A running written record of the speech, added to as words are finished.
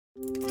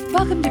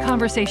Welcome to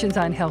Conversations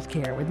on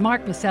Healthcare with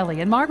Mark Masselli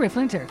and Margaret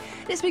Flinter.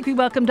 This week we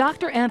welcome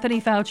Dr.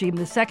 Anthony Fauci in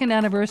the second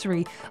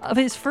anniversary of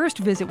his first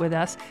visit with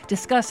us,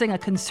 discussing a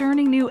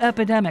concerning new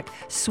epidemic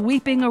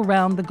sweeping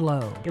around the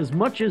globe. As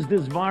much as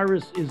this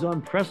virus is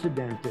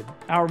unprecedented,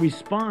 our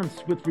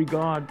response with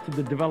regard to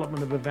the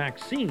development of a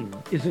vaccine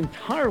is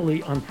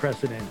entirely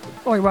unprecedented.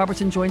 Lori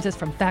Robertson joins us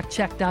from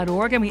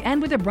factcheck.org, and we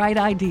end with a bright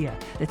idea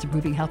that's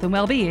improving health and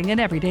well-being in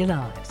everyday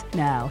lives.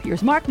 Now,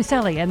 here's Mark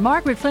Masselli and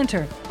Margaret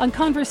Flinter on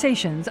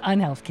Conversations on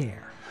Healthcare.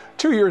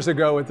 2 years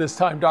ago at this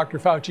time, Dr.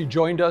 Fauci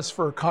joined us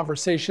for a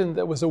conversation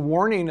that was a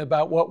warning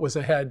about what was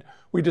ahead.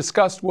 We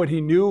discussed what he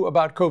knew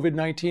about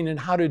COVID-19 and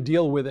how to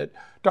deal with it.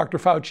 Dr.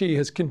 Fauci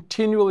has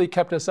continually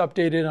kept us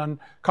updated on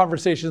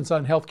Conversations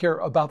on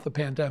Healthcare about the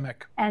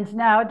pandemic. And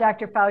now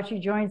Dr.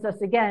 Fauci joins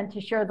us again to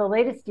share the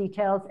latest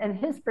details and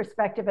his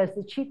perspective as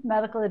the chief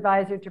medical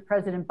advisor to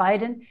President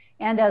Biden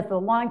and as the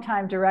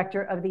longtime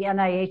director of the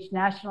NIH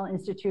National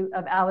Institute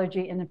of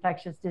Allergy and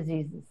Infectious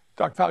Diseases.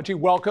 Dr. Fauci,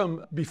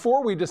 welcome.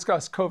 Before we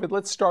discuss COVID,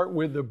 let's start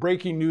with the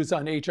breaking news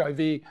on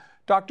HIV.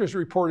 Doctors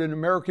report an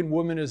American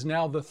woman is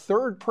now the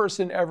third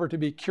person ever to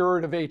be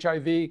cured of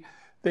HIV.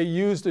 They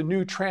used a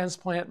new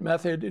transplant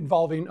method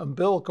involving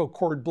umbilical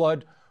cord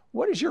blood.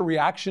 What is your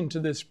reaction to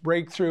this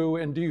breakthrough,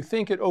 and do you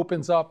think it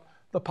opens up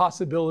the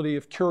possibility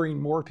of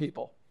curing more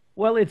people?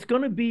 Well, it's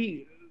going to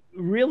be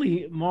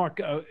really,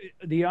 Mark,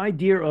 the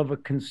idea of a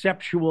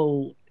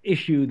conceptual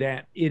issue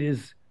that it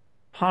is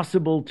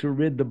possible to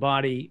rid the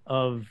body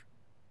of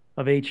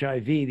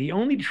HIV. The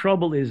only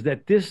trouble is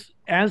that this,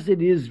 as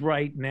it is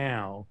right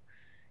now,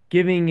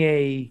 giving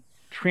a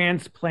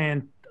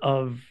transplant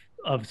of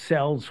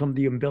cells from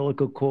the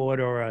umbilical cord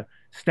or a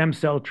stem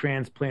cell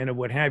transplant or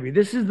what have you,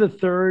 this is the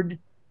third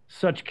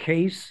such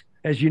case.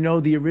 As you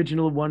know, the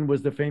original one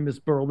was the famous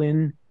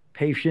Berlin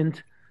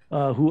patient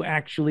who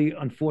actually,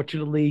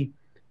 unfortunately,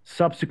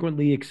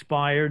 subsequently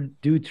expired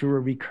due to a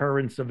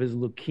recurrence of his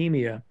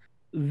leukemia.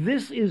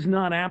 This is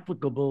not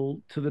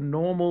applicable to the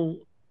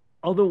normal,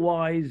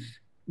 otherwise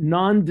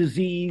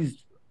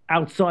non-diseased,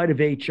 outside of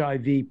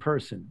HIV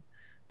person.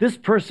 This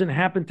person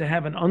happened to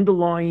have an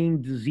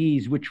underlying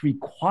disease which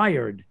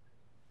required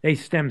a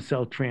stem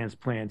cell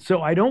transplant.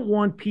 So I don't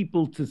want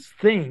people to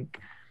think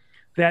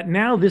that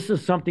now this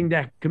is something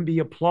that can be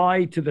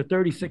applied to the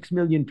 36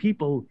 million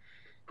people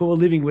who are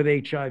living with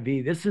HIV.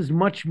 This is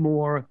much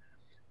more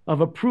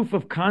of a proof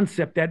of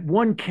concept that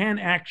one can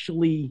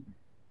actually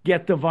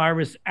get the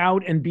virus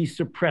out and be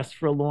suppressed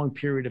for a long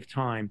period of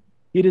time.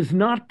 It is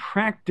not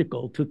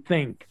practical to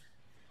think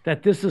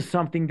that this is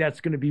something that's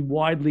going to be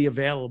widely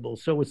available.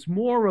 So it's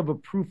more of a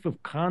proof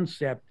of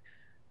concept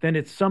than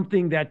it's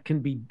something that can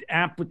be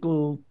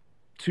applicable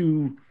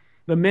to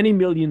the many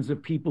millions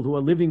of people who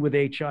are living with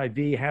HIV,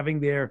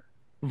 having their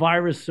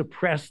virus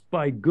suppressed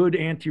by good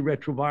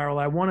antiretroviral.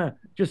 I want to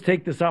just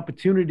take this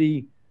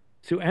opportunity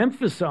to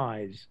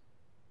emphasize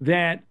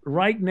that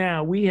right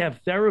now we have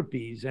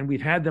therapies, and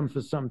we've had them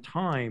for some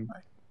time,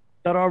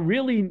 that are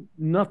really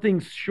nothing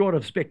short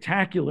of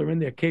spectacular in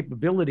their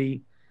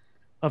capability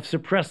of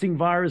suppressing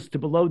virus to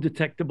below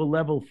detectable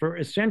level for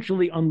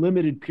essentially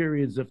unlimited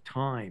periods of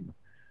time.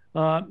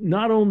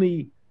 Not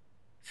only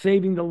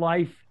saving the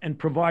life and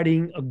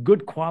providing a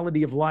good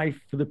quality of life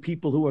for the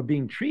people who are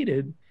being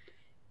treated,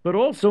 but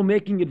also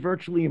making it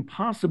virtually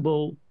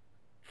impossible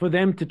for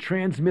them to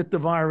transmit the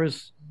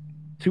virus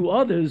to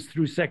others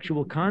through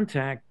sexual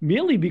contact,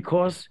 merely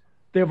because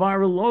their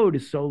viral load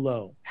is so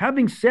low.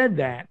 Having said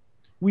that,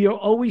 we are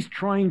always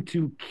trying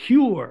to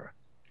cure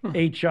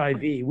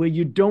HIV, where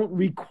you don't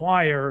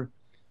require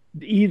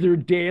either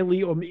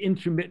daily or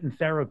intermittent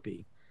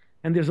therapy.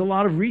 And there's a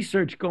lot of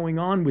research going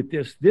on with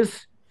this.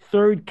 This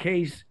third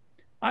case,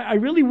 I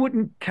really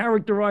wouldn't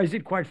characterize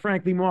it, quite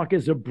frankly, Mark,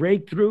 as a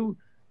breakthrough,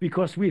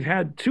 because we've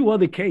had two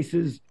other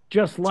cases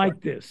just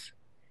like this.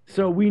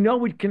 So we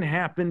know it can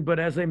happen, but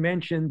as I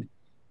mentioned,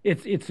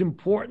 it's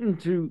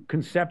important to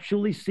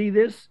conceptually see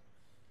this,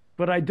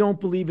 but I don't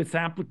believe it's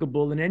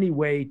applicable in any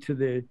way to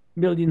the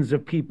millions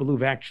of people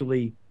who've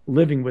actually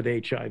living with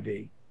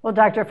HIV. Well,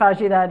 Dr.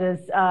 Fauci, that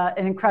is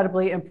an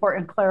incredibly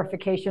important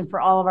clarification for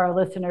all of our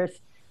listeners.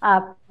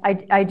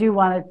 I do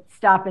want to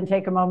stop and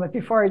take a moment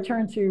before I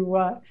turn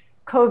to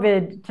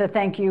COVID to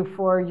thank you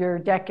for your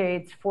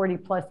decades, 40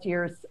 plus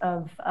years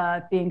of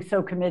being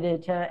so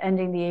committed to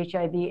ending the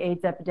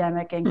HIV/AIDS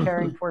epidemic and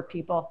caring for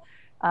people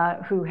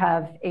who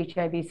have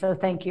HIV. So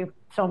thank you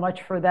so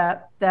much for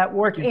that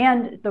work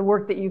and the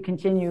work that you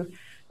continue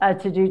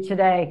to do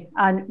today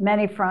on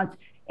many fronts.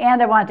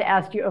 And I want to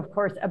ask you, of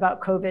course, about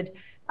COVID.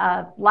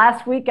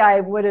 Last week,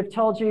 I would have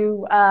told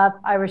you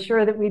I was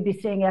sure that we'd be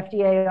seeing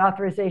FDA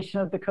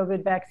authorization of the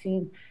COVID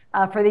vaccine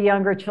for the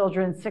younger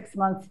children, 6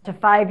 months to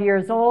 5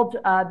 years old.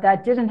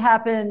 That didn't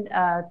happen.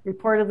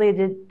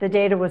 Reportedly, the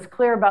data was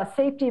clear about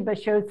safety,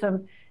 but showed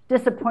some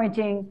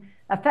disappointing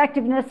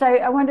effectiveness.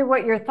 I wonder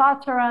what your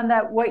thoughts are on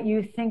that, what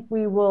you think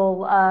we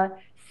will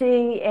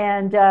see.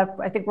 And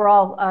I think we're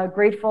all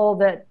grateful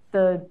that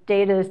the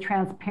data is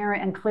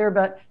transparent and clear,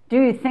 but do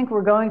you think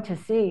we're going to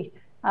see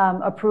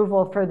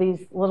approval for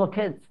these little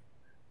kids?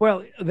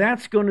 Well,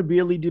 that's going to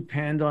really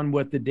depend on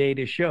what the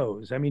data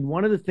shows. I mean,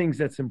 one of the things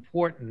that's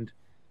important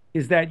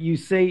is that you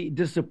say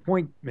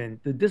disappointment.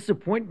 The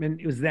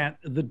disappointment is that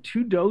the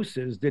two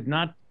doses did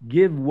not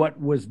give what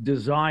was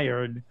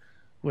desired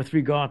with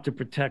regard to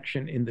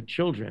protection in the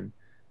children.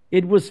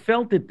 It was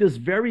felt that this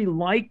very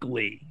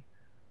likely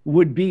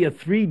would be a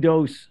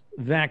 3-dose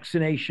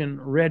vaccination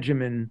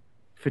regimen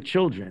for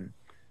children.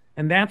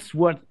 And that's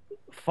what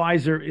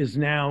Pfizer is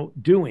now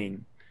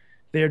doing.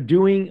 They're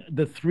doing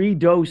the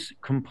 3-dose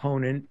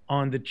component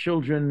on the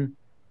children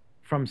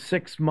from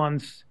 6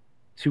 months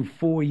to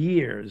 4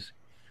 years.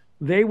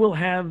 They will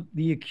have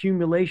the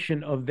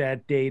accumulation of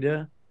that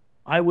data,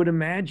 I would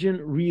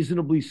imagine,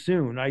 reasonably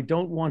soon. I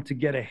don't want to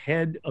get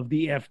ahead of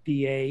the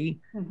FDA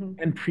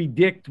and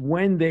predict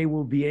when they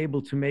will be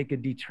able to make a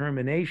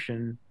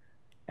determination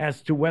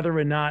as to whether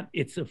or not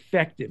it's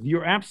effective.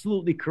 You're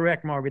absolutely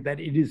correct, Margaret, that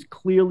it is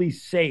clearly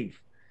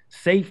safe.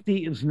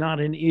 Safety is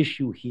not an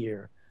issue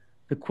here.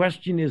 The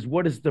question is,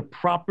 what is the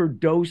proper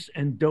dose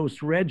and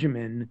dose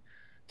regimen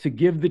to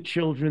give the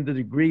children the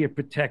degree of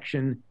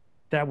protection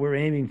that we're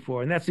aiming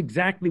for? And that's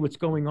exactly what's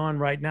going on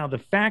right now. The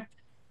fact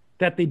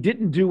that they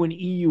didn't do an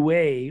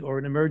EUA, or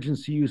an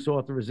emergency use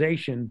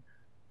authorization,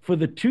 for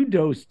the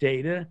 2-dose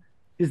data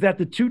is that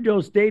the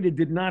 2-dose data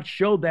did not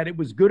show that it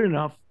was good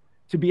enough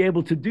to be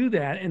able to do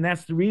that. And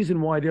that's the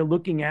reason why they're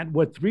looking at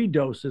what 3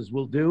 doses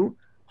will do.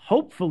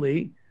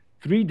 Hopefully,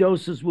 3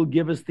 doses will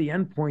give us the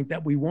endpoint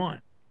that we want.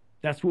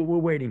 That's what we're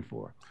waiting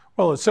for.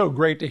 Well, it's so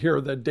great to hear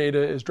that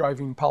data is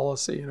driving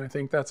policy, and I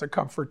think that's a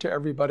comfort to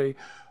everybody.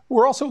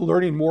 We're also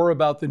learning more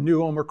about the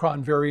new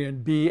Omicron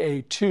variant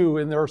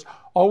BA.2, and there's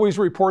always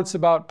reports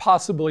about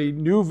possibly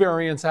new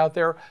variants out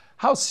there.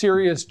 How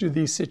serious do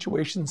these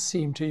situations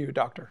seem to you,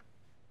 Doctor?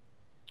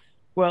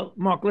 Well,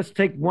 Mark, let's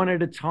take one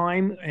at a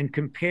time and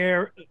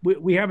compare.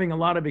 We're having a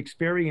lot of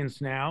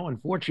experience now,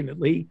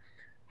 unfortunately,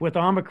 with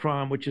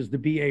Omicron, which is the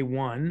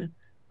BA.1.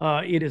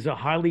 It is a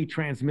highly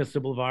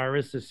transmissible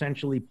virus,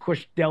 essentially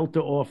pushed Delta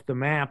off the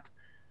map.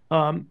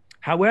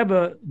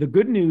 However, the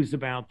good news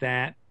about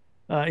that,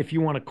 if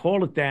you want to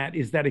call it that,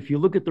 is that if you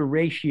look at the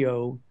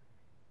ratio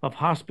of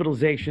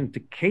hospitalization to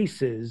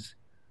cases,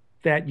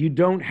 that you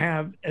don't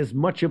have as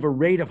much of a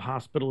rate of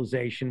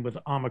hospitalization with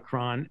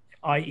Omicron,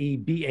 i.e.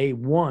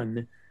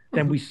 BA.1,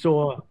 than we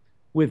saw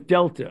with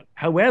Delta.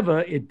 However,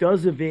 it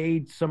does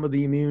evade some of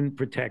the immune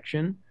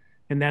protection,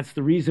 and that's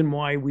the reason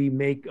why we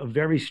make a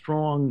very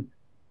strong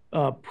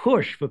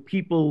push for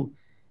people,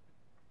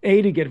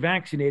 A, to get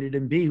vaccinated,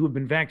 and B, who have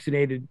been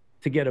vaccinated,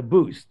 to get a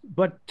boost.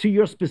 But to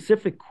your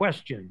specific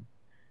question,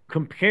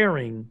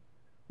 comparing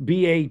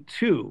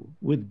BA.2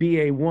 with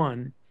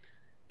BA.1,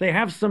 they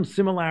have some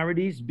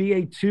similarities.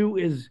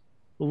 BA.2 is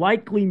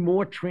likely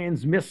more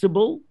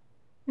transmissible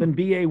than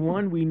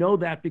BA.1. We know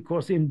that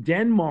because in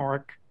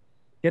Denmark,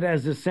 it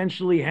has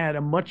essentially had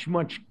a much,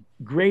 much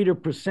greater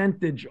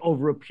percentage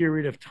over a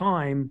period of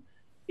time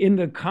in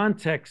the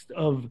context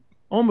of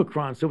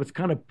Omicron. So it's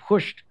kind of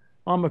pushed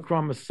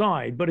Omicron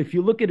aside. But if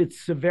you look at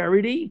its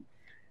severity,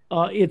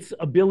 its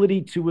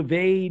ability to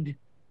evade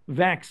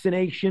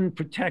vaccination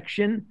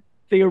protection,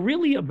 they are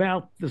really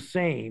about the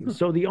same.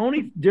 So the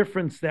only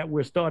difference that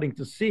we're starting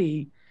to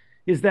see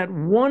is that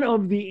one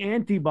of the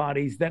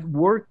antibodies that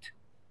worked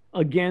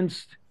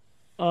against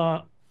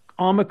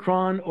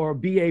Omicron or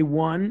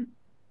BA.1,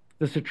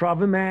 the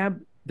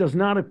sotrovimab, does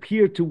not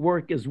appear to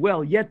work as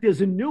well. Yet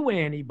there's a new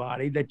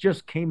antibody that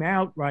just came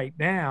out right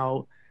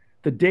now,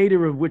 the data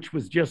of which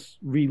was just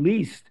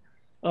released,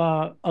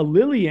 a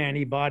Lilly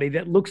antibody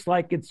that looks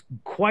like it's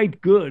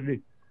quite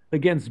good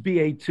against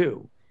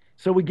BA.2.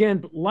 So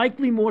again,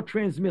 likely more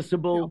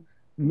transmissible,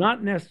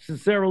 not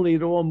necessarily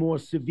at all more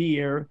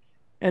severe,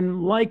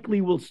 and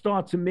likely will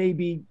start to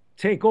maybe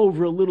take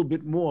over a little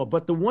bit more.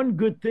 But the one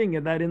good thing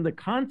is that in the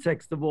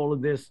context of all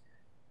of this,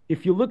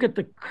 if you look at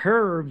the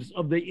curves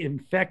of the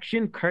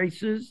infection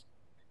cases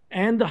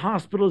and the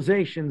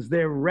hospitalizations,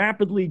 they're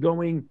rapidly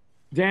going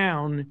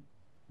down,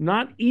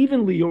 not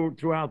evenly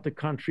throughout the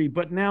country,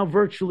 but now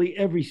virtually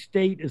every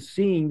state is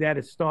seeing that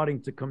it's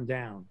starting to come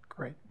down.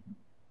 Great.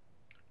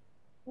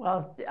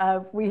 Well,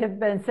 we have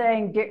been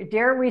saying,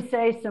 dare we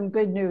say, some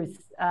good news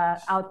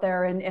out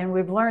there, and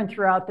we've learned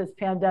throughout this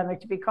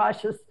pandemic to be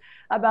cautious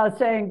about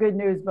saying good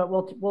news, but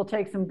we'll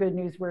take some good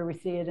news where we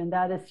see it, and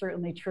that is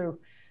certainly true.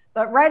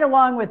 But right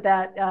along with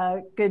that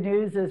good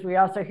news is we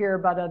also hear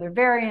about other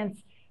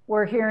variants.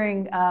 We're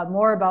hearing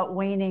more about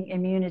waning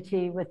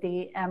immunity with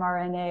the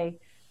mRNA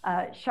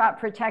shot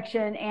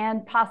protection,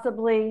 and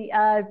possibly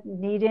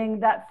needing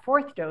that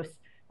 4th dose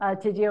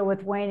to deal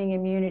with waning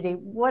immunity.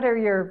 What are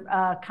your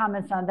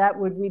comments on that?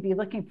 Would we be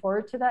looking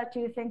forward to that,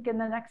 do you think, in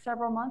the next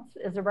several months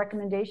as a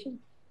recommendation?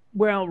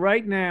 Well,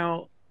 right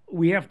now,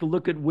 we have to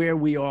look at where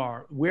we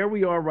are. Where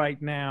we are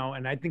right now,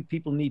 and I think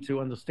people need to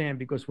understand,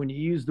 because when you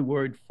use the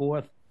word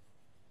 4th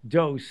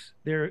dose,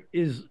 there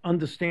is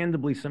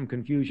understandably some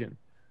confusion.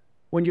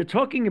 When you're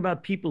talking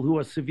about people who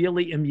are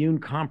severely immune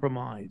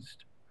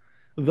compromised,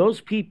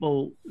 those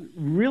people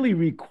really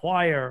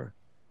require,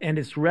 and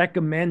it's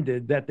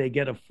recommended that they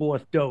get a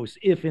 4th dose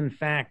if in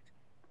fact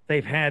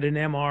they've had an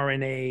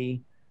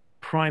mRNA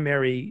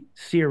primary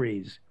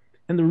series.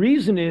 And the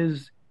reason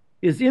is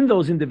in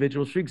those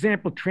individuals, for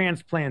example,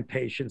 transplant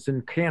patients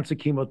and cancer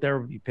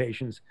chemotherapy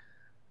patients,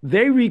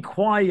 they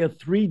require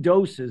 3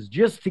 doses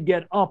just to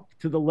get up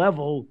to the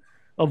level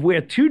of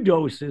where 2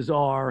 doses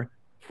are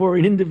for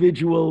an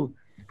individual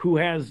who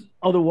has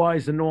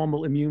otherwise a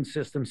normal immune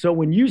system. So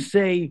when you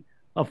say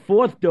a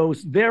 4th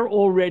dose, they're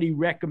already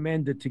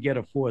recommended to get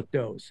a 4th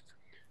dose.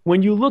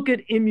 When you look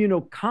at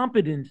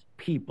immunocompetent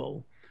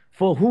people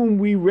for whom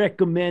we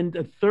recommend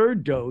a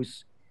 3rd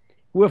dose,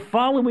 we're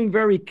following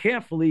very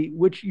carefully,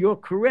 which you're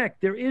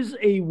correct. There is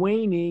a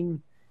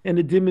waning and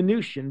a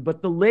diminution,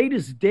 but the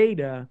latest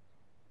data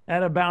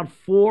at about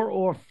 4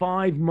 or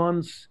 5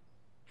 months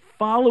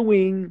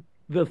following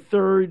the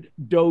 3rd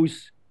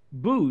dose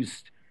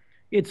boost,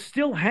 it's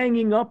still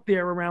hanging up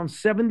there around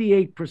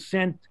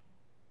 78%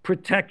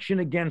 protection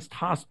against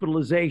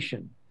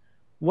hospitalization.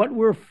 What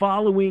we're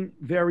following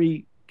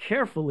very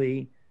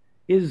carefully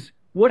is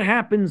what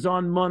happens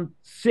on month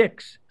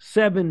 6,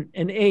 7,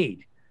 and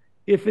 8.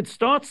 If it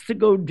starts to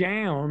go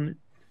down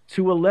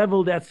to a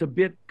level that's a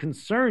bit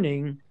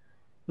concerning,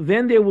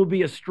 then there will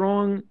be a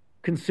strong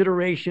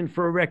consideration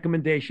for a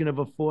recommendation of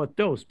a 4th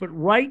dose. But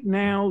right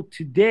now,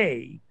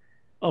 today,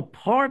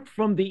 apart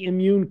from the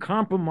immune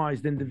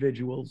compromised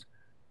individuals,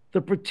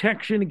 the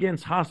protection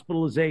against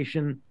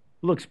hospitalization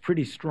looks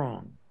pretty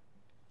strong.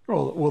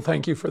 Well,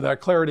 thank you for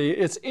that clarity.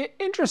 It's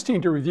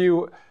interesting to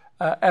review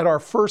at our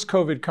first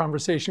COVID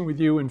conversation with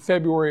you in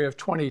February of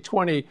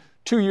 2020,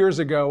 2 years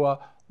ago. A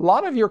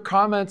lot of your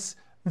comments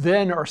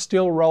then are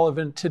still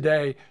relevant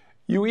today.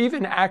 You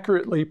even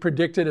accurately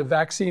predicted a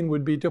vaccine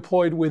would be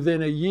deployed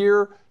within a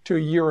year to a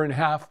year and a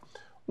half.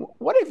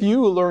 What have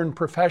you learned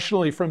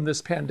professionally from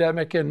this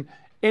pandemic, and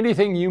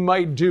anything you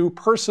might do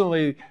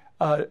personally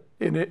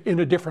in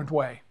a different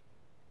way?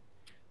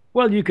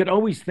 Well, you could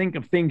always think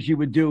of things you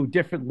would do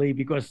differently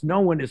because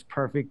no one is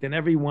perfect, and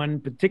everyone,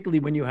 particularly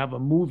when you have a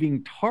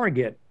moving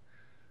target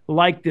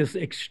like this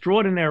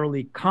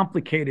extraordinarily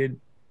complicated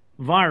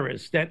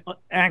virus that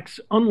acts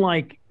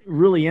unlike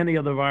really any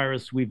other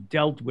virus we've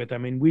dealt with. I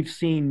mean, we've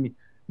seen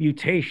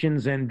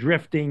mutations and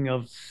drifting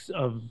of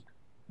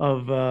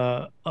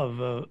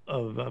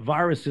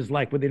viruses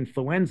like with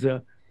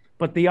influenza,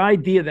 but the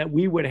idea that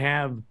we would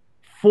have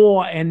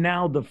 4 and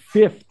now the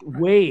 5th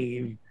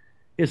wave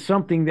is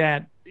something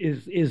that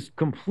is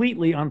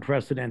completely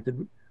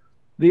unprecedented.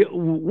 The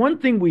one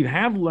thing we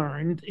have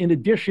learned, in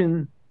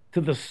addition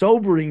to the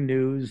sobering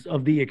news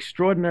of the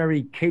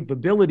extraordinary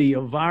capability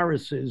of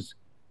viruses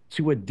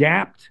to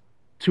adapt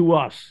to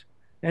us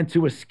and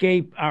to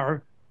escape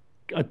our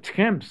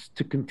attempts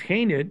to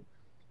contain it,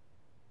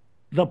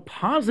 the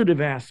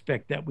positive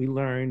aspect that we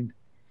learned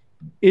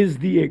is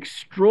the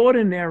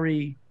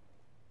extraordinary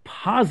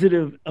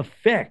positive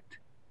effect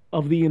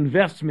of the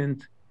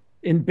investment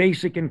in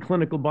basic and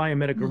clinical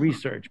biomedical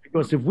research.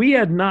 Because if we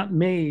had not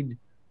made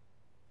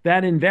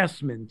that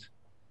investment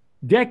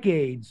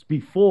decades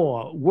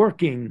before,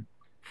 working,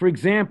 for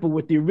example,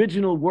 with the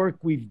original work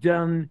we've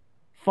done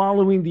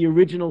following the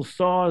original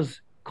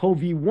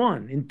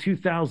SARS-CoV-1 in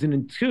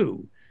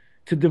 2002,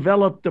 to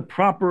develop the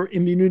proper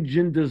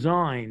immunogen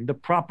design, the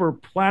proper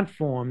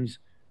platforms,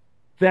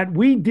 that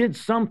we did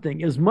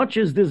something. As much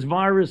as this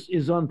virus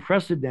is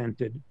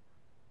unprecedented,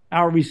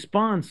 our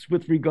response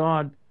with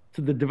regard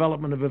to the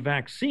development of a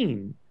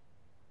vaccine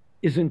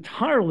is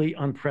entirely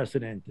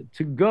unprecedented.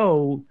 To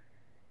go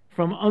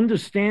from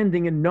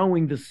understanding and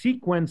knowing the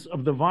sequence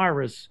of the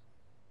virus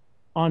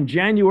on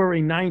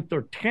January 9th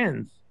or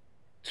 10th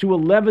to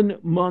 11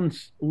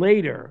 months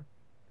later,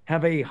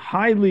 have a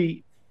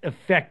highly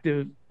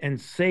effective and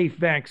safe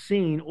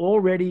vaccine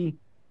already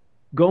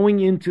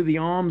going into the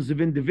arms of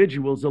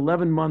individuals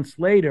 11 months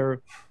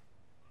later,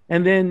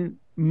 and then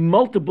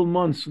multiple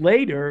months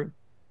later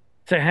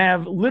to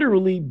have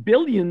literally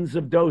billions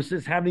of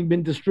doses having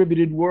been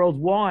distributed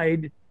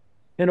worldwide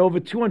and over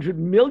 200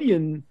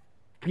 million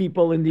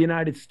people in the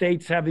United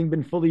States having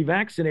been fully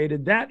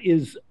vaccinated. That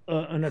is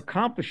an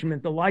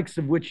accomplishment the likes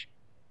of which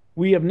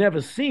we have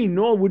never seen,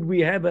 nor would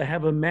we ever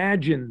have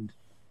imagined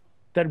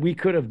that we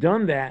could have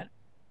done that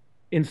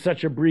in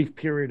such a brief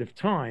period of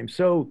time.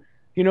 So,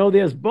 you know,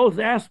 there's both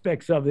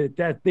aspects of it,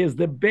 that there's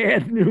the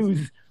bad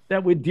news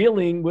that we're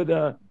dealing with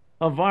a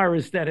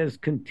virus that has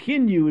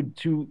continued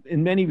to,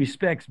 in many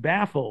respects,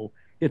 baffle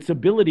its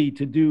ability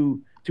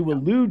to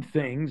elude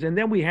things. And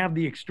then we have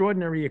the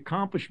extraordinary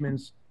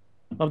accomplishments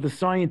of the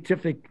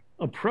scientific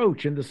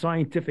approach and the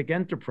scientific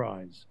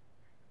enterprise.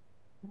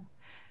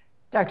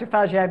 Dr.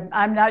 Fauci,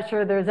 I'm not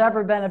sure there's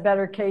ever been a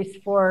better case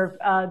for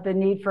the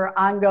need for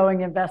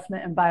ongoing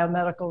investment in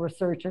biomedical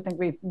research. I think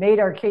we've made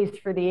our case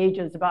for the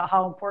ages about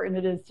how important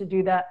it is to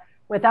do that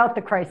without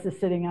the crisis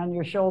sitting on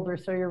your shoulder,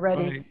 so you're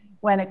ready right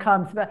when it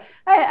comes. But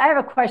I have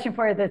a question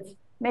for you that's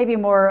maybe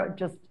more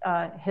just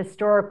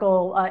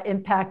historical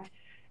impact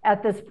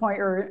at this point,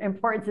 or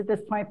importance at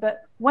this point.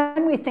 But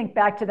when we think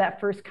back to that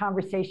first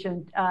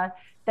conversation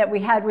that we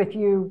had with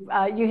you,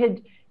 you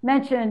had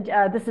mentioned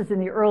this is in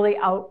the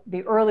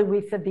early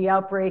weeks of the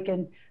outbreak,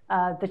 and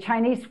The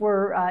Chinese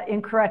were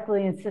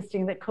incorrectly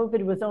insisting that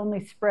COVID was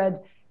only spread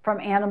from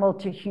animal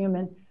to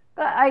human.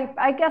 But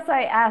I guess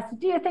I asked,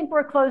 do you think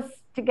we're close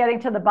to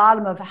getting to the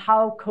bottom of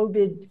how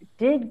COVID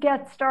did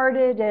get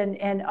started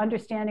and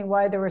understanding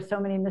why there were so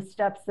many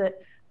missteps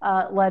that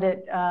let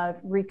it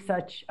wreak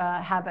such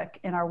havoc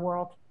in our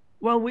world?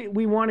 Well,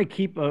 we want to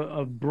keep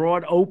a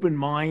broad, open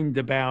mind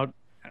about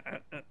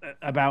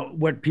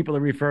what people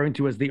are referring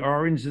to as the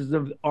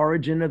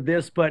origin of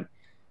this. But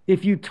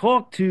if you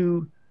talk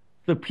to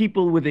the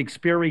people with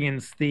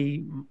experience,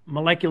 the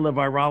molecular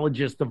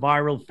virologists, the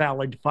viral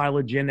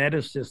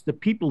phylogeneticists, the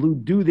people who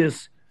do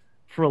this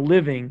for a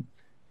living,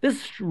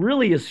 this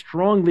really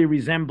strongly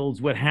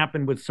resembles what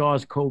happened with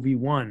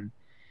SARS-CoV-1,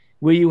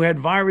 where you had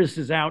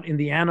viruses out in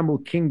the animal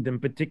kingdom,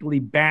 particularly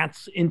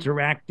bats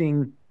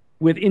interacting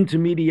with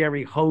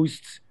intermediary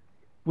hosts,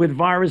 with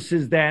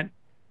viruses that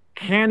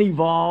can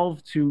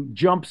evolve to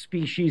jump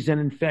species and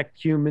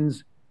infect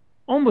humans,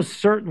 almost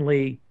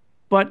certainly.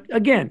 But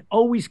again,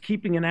 always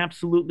keeping an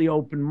absolutely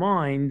open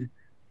mind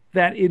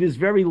that it is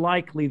very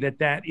likely that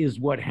that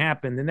is what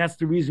happened. And that's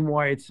the reason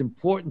why it's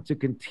important to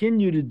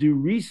continue to do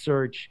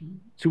research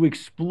to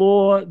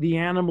explore the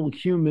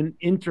animal-human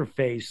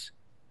interface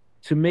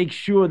to make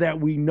sure that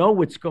we know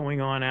what's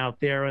going on out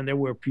there and that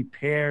we're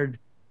prepared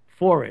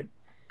for it.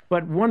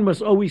 But one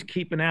must always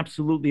keep an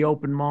absolutely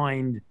open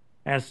mind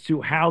as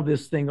to how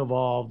this thing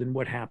evolved and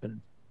what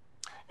happened.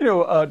 You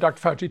know,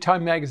 Dr. Fauci,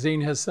 Time Magazine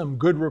has some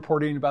good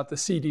reporting about the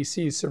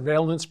CDC's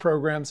surveillance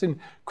programs and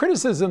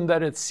criticism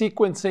that it's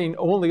sequencing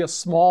only a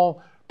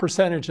small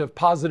percentage of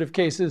positive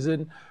cases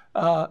in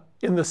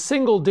the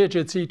single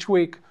digits each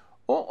week.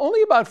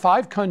 Only about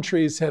 5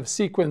 countries have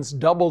sequenced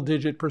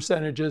double-digit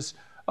percentages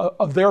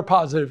of their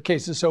positive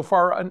cases so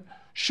far. And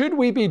should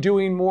we be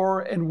doing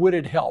more, and would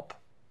it help?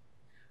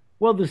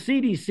 Well, the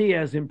CDC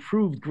has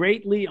improved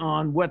greatly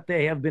on what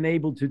they have been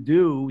able to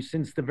do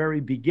since the very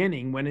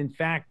beginning, when in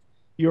fact,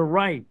 you're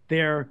right,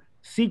 they're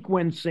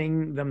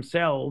sequencing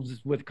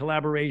themselves with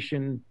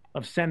collaboration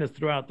of centers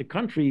throughout the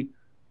country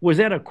was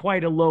at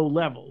quite a low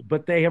level.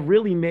 But they have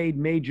really made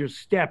major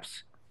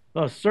steps,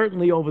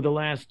 certainly over the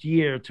last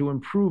year, to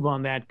improve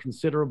on that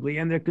considerably.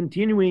 And they're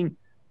continuing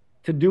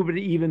to do it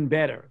even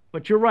better.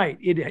 But you're right,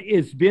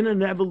 it's been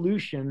an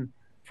evolution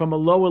from a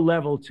lower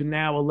level to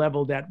now a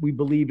level that we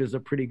believe is a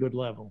pretty good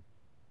level.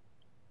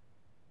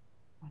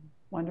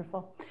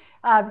 Wonderful.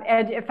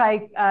 Ed, if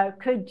I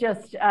could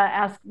just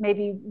ask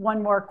maybe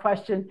one more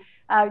question.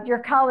 Your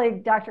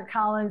colleague, Dr.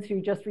 Collins, who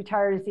just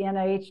retired as the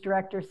NIH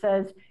director,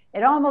 says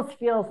it almost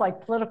feels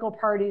like political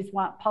parties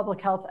want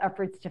public health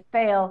efforts to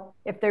fail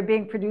if they're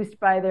being produced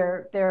by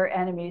their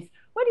enemies.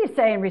 What do you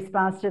say in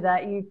response to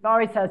that? You've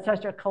always had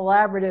such a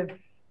collaborative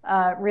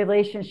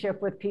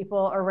relationship with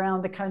people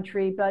around the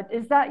country, but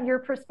is that your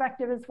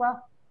perspective as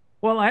well?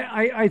 Well,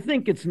 I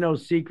think it's no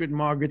secret,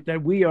 Margaret,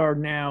 that we are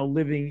now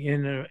living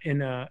in an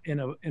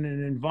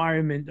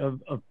environment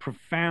of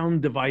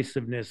profound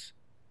divisiveness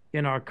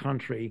in our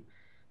country.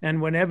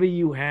 And whenever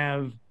you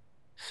have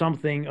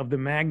something of the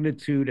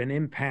magnitude and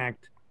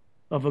impact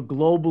of a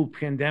global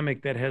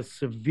pandemic that has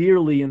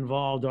severely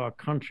involved our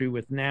country,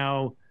 with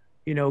now,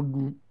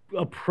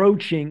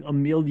 approaching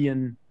 1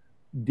 million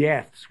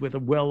deaths, with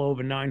well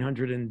over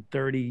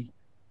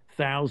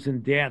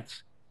 930,000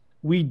 deaths,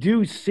 we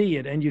do see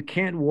it, and you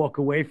can't walk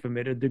away from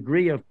it, a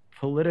degree of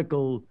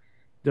political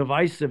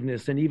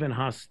divisiveness and even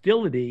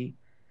hostility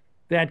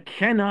that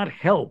cannot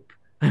help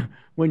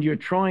when you're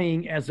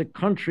trying as a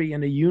country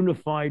in a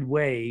unified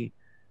way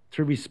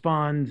to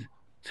respond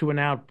to an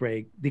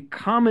outbreak. The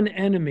common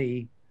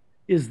enemy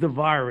is the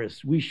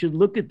virus. We should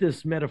look at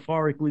this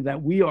metaphorically,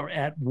 that we are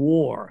at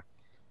war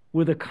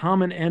with a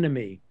common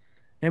enemy.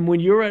 And when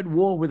you're at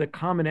war with a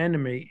common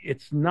enemy,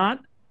 it's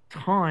not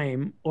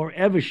time, or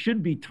ever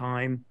should be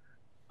time,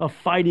 of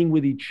fighting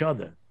with each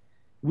other.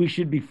 We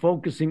should be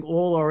focusing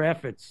all our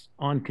efforts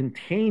on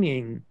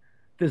containing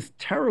this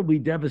terribly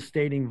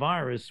devastating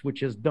virus,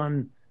 which has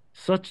done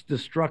such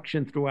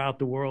destruction throughout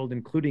the world,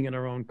 including in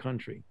our own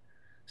country.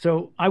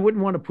 So I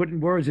wouldn't want to put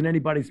words in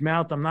anybody's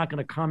mouth. I'm not going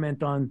to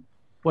comment on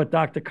what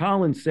Dr.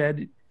 Collins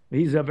said.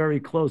 He's a very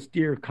close,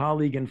 dear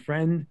colleague and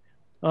friend.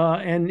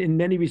 And in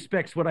many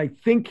respects, what I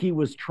think he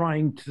was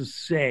trying to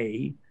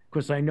say,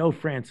 because I know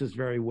Francis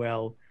very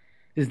well,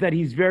 is that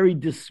he's very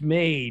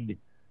dismayed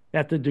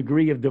at the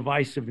degree of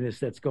divisiveness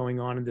that's going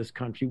on in this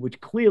country,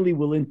 which clearly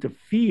will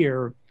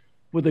interfere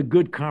with a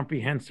good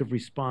comprehensive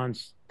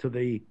response to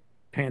the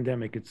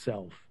pandemic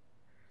itself.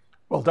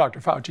 Well, Dr.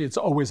 Fauci, it's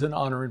always an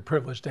honor and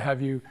privilege to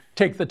have you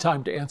take the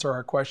time to answer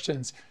our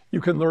questions.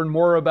 You can learn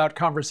more about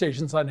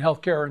Conversations on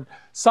Healthcare and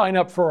sign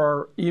up for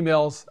our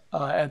emails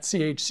at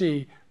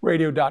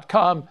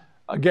chcradio.com.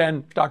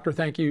 Again, Doctor,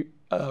 thank you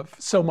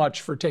so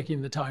much for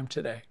taking the time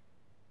today.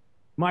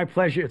 My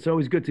pleasure. It's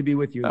always good to be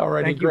with you. All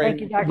righty, Thank you. great.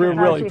 Thank you, Dr. We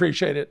Fauci. really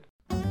appreciate it.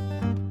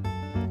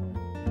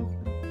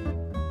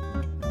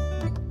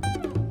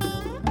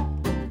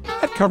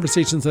 At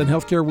Conversations on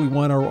Healthcare, we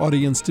want our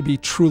audience to be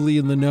truly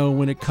in the know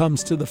when it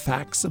comes to the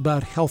facts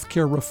about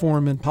healthcare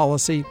reform and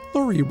policy.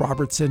 Lori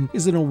Robertson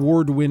is an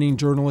award-winning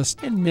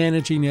journalist and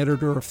managing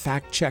editor of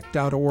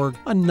FactCheck.org,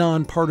 a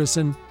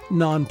nonpartisan,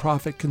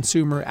 nonprofit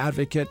consumer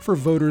advocate for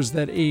voters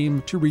that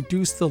aim to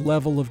reduce the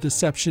level of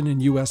deception in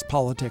U.S.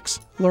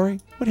 politics.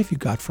 Lori, what have you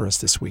got for us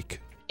this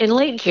week? In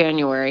late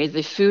January,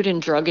 the Food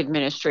and Drug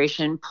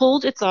Administration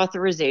pulled its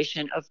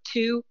authorization of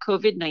 2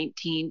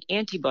 COVID-19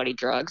 antibody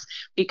drugs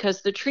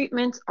because the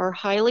treatments are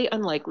highly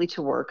unlikely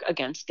to work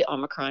against the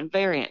Omicron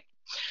variant.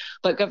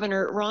 But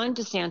Governor Ron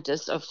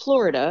DeSantis of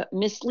Florida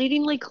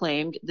misleadingly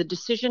claimed the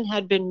decision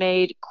had been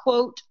made,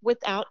 quote,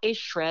 without a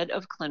shred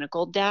of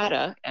clinical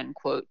data, end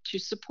quote, to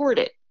support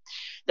it.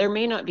 There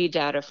may not be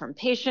data from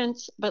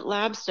patients, but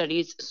lab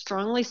studies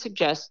strongly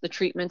suggest the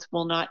treatments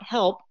will not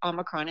help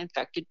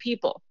Omicron-infected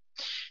people.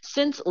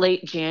 Since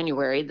late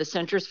January, the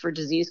Centers for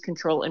Disease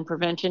Control and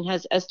Prevention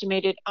has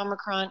estimated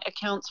Omicron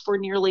accounts for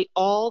nearly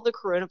all the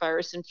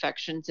coronavirus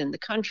infections in the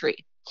country.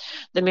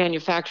 The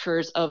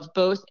manufacturers of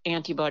both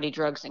antibody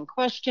drugs in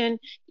question,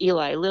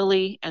 Eli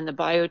Lilly and the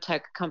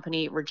biotech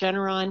company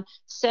Regeneron,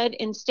 said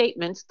in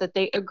statements that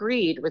they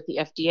agreed with the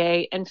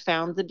FDA and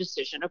found the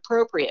decision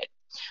appropriate.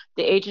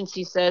 The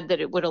agency said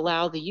that it would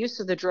allow the use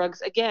of the drugs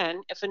again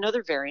if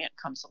another variant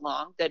comes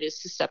along that is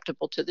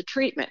susceptible to the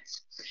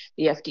treatments.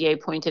 The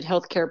FDA pointed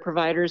healthcare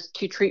providers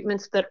to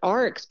treatments that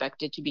are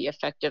expected to be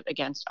effective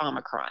against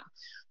Omicron.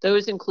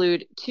 Those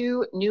include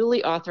 2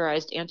 newly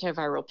authorized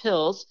antiviral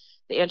pills,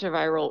 the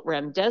antiviral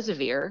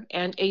remdesivir,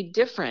 and a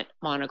different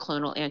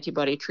monoclonal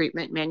antibody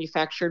treatment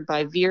manufactured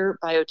by Vir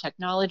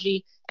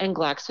Biotechnology and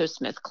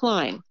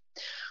GlaxoSmithKline.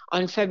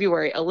 On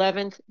February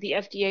 11th, the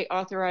FDA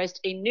authorized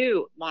a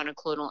new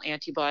monoclonal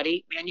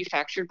antibody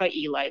manufactured by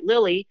Eli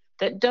Lilly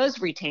that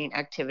does retain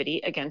activity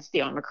against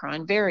the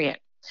Omicron variant.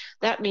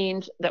 That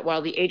means that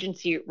while the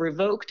agency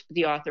revoked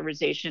the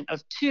authorization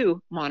of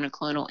 2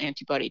 monoclonal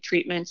antibody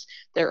treatments,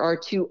 there are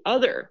 2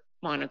 other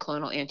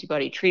monoclonal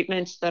antibody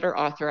treatments that are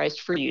authorized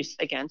for use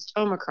against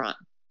Omicron.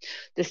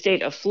 The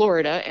state of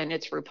Florida and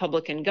its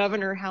Republican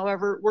governor,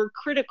 however, were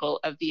critical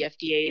of the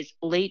FDA's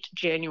late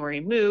January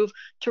move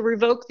to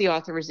revoke the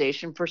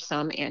authorization for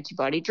some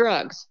antibody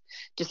drugs.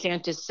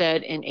 DeSantis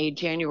said in a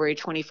January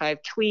 25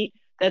 tweet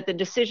that the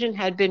decision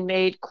had been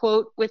made,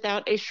 quote,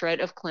 without a shred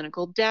of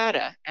clinical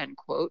data, end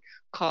quote,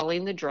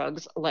 calling the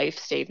drugs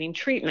life-saving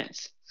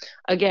treatments.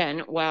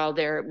 Again, while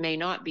there may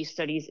not be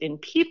studies in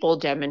people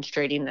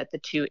demonstrating that the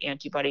 2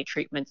 antibody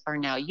treatments are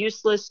now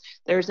useless,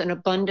 there's an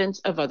abundance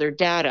of other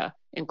data,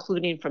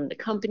 including from the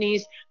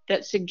companies,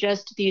 that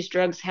suggest these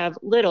drugs have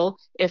little,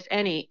 if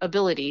any,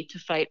 ability to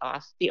fight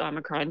off the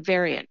Omicron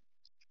variant.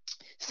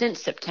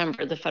 Since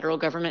September, the federal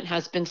government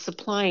has been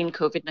supplying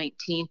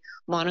COVID-19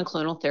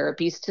 monoclonal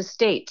therapies to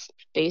states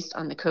based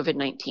on the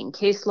COVID-19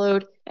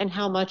 caseload and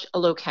how much a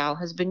locale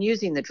has been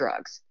using the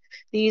drugs.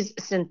 These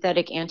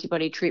synthetic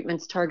antibody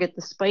treatments target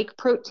the spike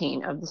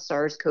protein of the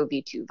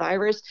SARS-CoV-2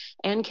 virus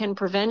and can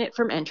prevent it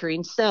from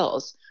entering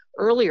cells.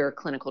 Earlier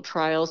clinical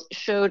trials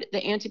showed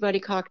the antibody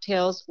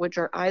cocktails, which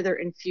are either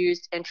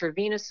infused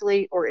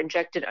intravenously or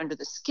injected under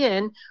the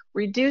skin,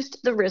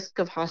 reduced the risk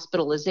of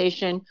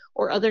hospitalization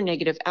or other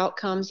negative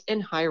outcomes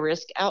in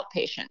high-risk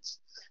outpatients.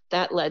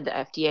 That led the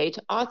FDA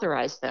to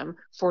authorize them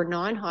for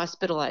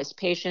non-hospitalized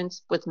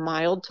patients with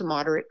mild to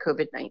moderate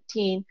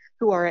COVID-19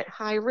 who are at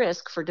high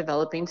risk for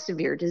developing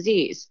severe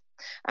disease.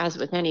 As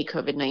with any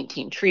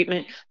COVID-19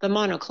 treatment, the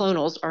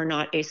monoclonals are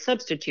not a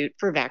substitute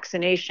for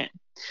vaccination.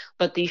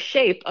 But the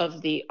shape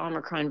of the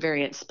Omicron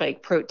variant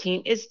spike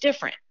protein is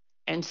different,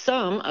 and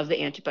some of the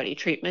antibody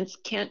treatments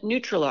can't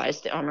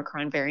neutralize the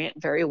Omicron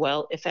variant very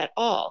well, if at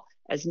all,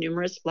 as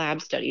numerous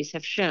lab studies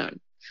have shown.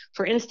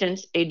 For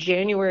instance, a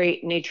January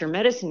Nature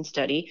Medicine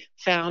study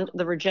found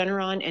the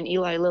Regeneron and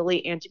Eli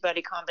Lilly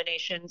antibody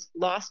combinations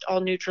lost all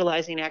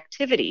neutralizing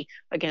activity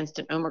against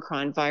an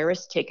Omicron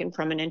virus taken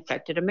from an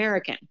infected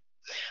American.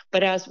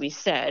 But as we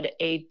said,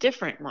 a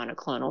different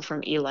monoclonal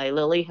from Eli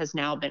Lilly has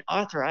now been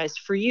authorized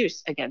for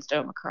use against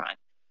Omicron.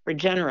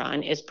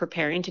 Regeneron is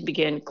preparing to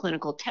begin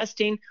clinical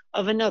testing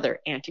of another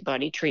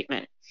antibody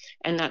treatment.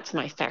 And that's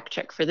my fact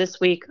check for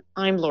this week.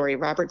 I'm Lori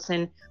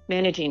Robertson,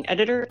 managing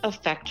editor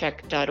of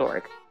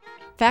FactCheck.org.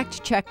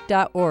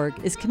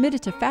 FactCheck.org is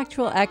committed to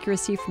factual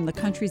accuracy from the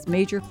country's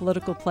major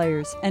political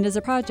players and is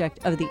a project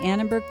of the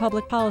Annenberg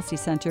Public Policy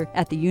Center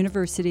at the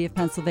University of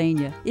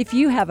Pennsylvania. If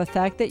you have a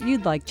fact that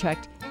you'd like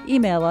checked,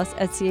 email us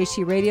at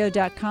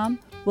chcradio.com.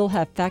 We'll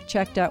have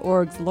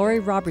FactCheck.org's Lori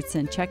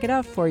Robertson check it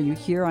out for you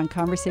here on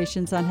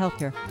Conversations on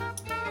Healthcare.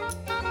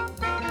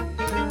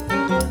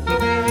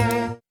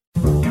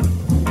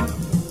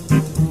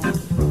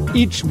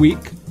 Each week,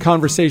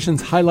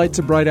 Conversations highlights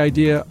a bright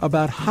idea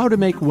about how to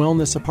make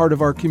wellness a part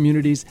of our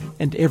communities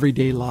and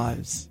everyday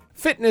lives.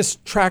 Fitness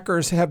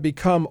trackers have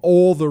become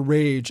all the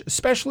rage,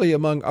 especially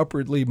among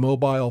upwardly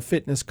mobile,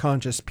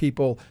 fitness-conscious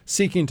people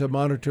seeking to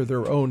monitor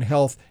their own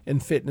health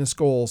and fitness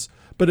goals.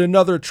 But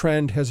another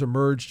trend has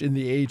emerged in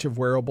the age of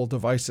wearable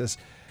devices.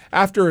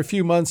 After a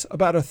few months,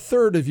 about a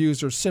third of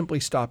users simply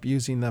stop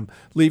using them,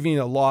 leaving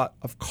a lot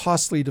of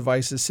costly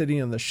devices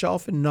sitting on the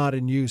shelf and not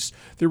in use.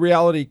 The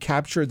reality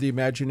captured the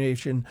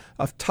imagination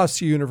of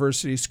Tufts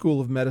University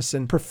School of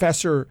Medicine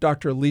professor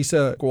Dr.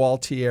 Lisa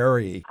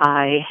Gualtieri.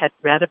 I had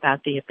read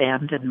about the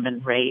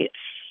abandonment rate,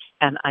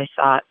 and I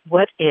thought,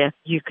 what if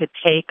you could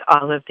take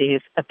all of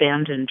these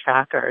abandoned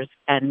trackers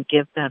and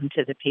give them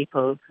to the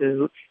people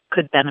who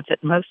could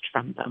benefit most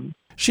from them?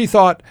 She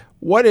thought,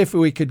 what if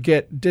we could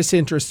get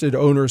disinterested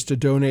owners to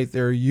donate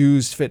their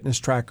used fitness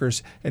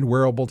trackers and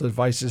wearable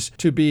devices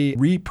to be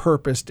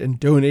repurposed and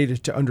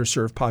donated to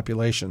underserved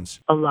populations?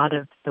 A lot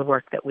of the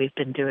work that we've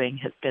been doing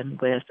has been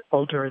with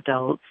older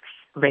adults,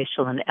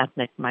 racial and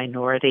ethnic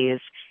minorities.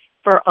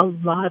 For a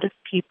lot of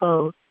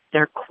people,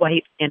 they're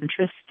quite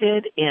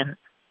interested in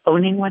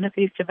owning one of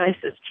these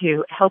devices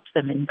to help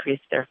them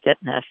increase their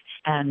fitness.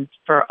 And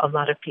for a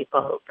lot of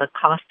people, the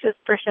cost is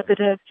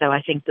prohibitive. So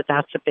I think that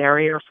that's a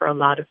barrier for a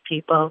lot of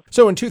people.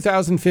 So in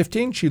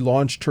 2015, she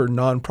launched her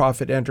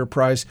nonprofit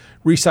enterprise,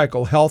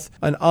 Recycle Health,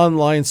 an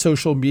online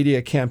social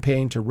media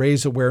campaign to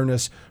raise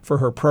awareness for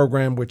her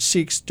program, which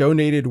seeks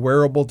donated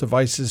wearable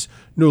devices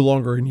no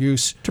longer in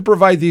use to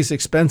provide these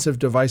expensive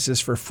devices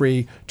for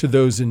free to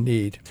those in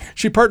need.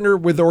 She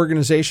partnered with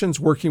organizations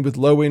working with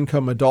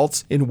low-income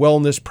adults in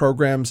wellness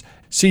programs,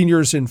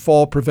 seniors in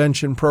fall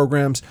prevention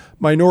programs,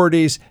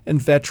 minorities, and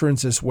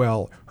veterans as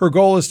well. Her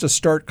goal is to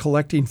start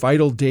collecting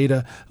vital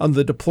data on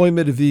the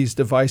deployment of these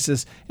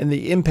devices and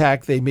the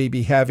impact they may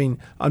be having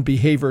on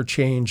behavior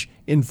change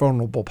in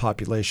vulnerable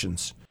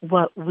populations.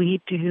 What we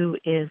do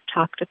is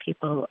talk to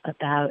people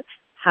about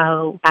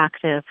how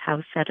active,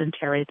 how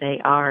sedentary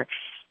they are,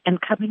 and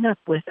coming up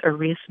with a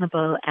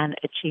reasonable and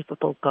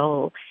achievable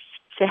goal,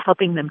 to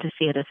helping them to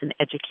see it as an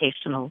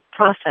educational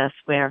process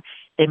where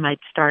they might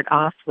start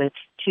off with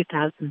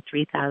 2,000,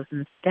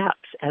 3,000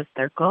 steps as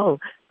their goal,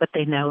 but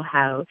they know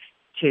how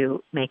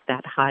to make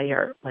that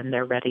higher when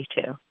they're ready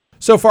to.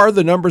 So far,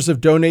 the numbers of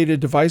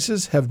donated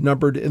devices have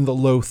numbered in the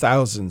low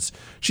thousands.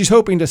 She's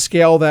hoping to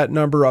scale that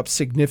number up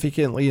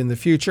significantly in the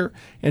future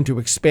and to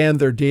expand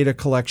their data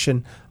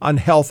collection on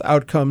health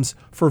outcomes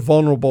for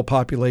vulnerable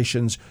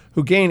populations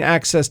who gain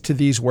access to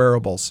these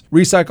wearables.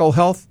 Recycle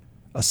Health,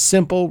 a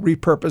simple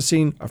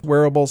repurposing of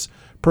wearables,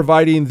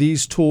 providing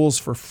these tools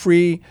for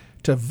free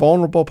to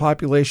vulnerable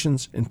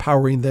populations,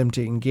 empowering them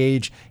to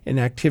engage in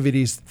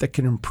activities that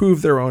can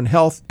improve their own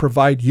health,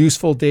 provide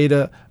useful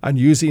data on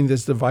using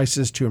these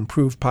devices to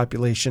improve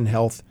population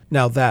health.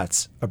 Now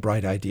that's a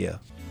bright idea.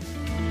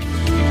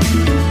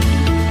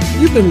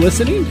 You've been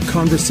listening to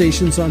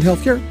Conversations on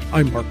Healthcare.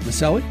 I'm Mark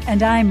Maselli.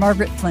 And I'm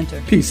Margaret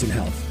Flinter. Peace and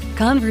health.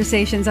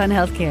 Conversations on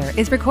Healthcare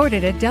is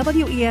recorded at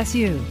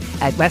WESU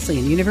at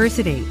Wesleyan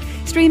University,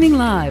 streaming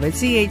live at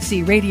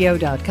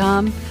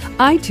chcradio.com,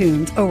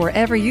 iTunes, or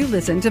wherever you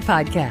listen to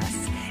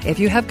podcasts. If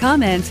you have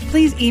comments,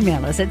 please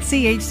email us at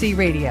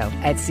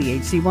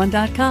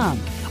chcradio@chc1.com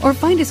or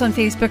find us on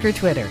Facebook or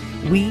Twitter.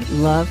 We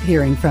love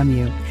hearing from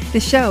you.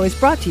 The show is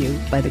brought to you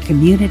by the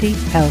Community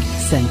Health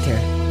Center.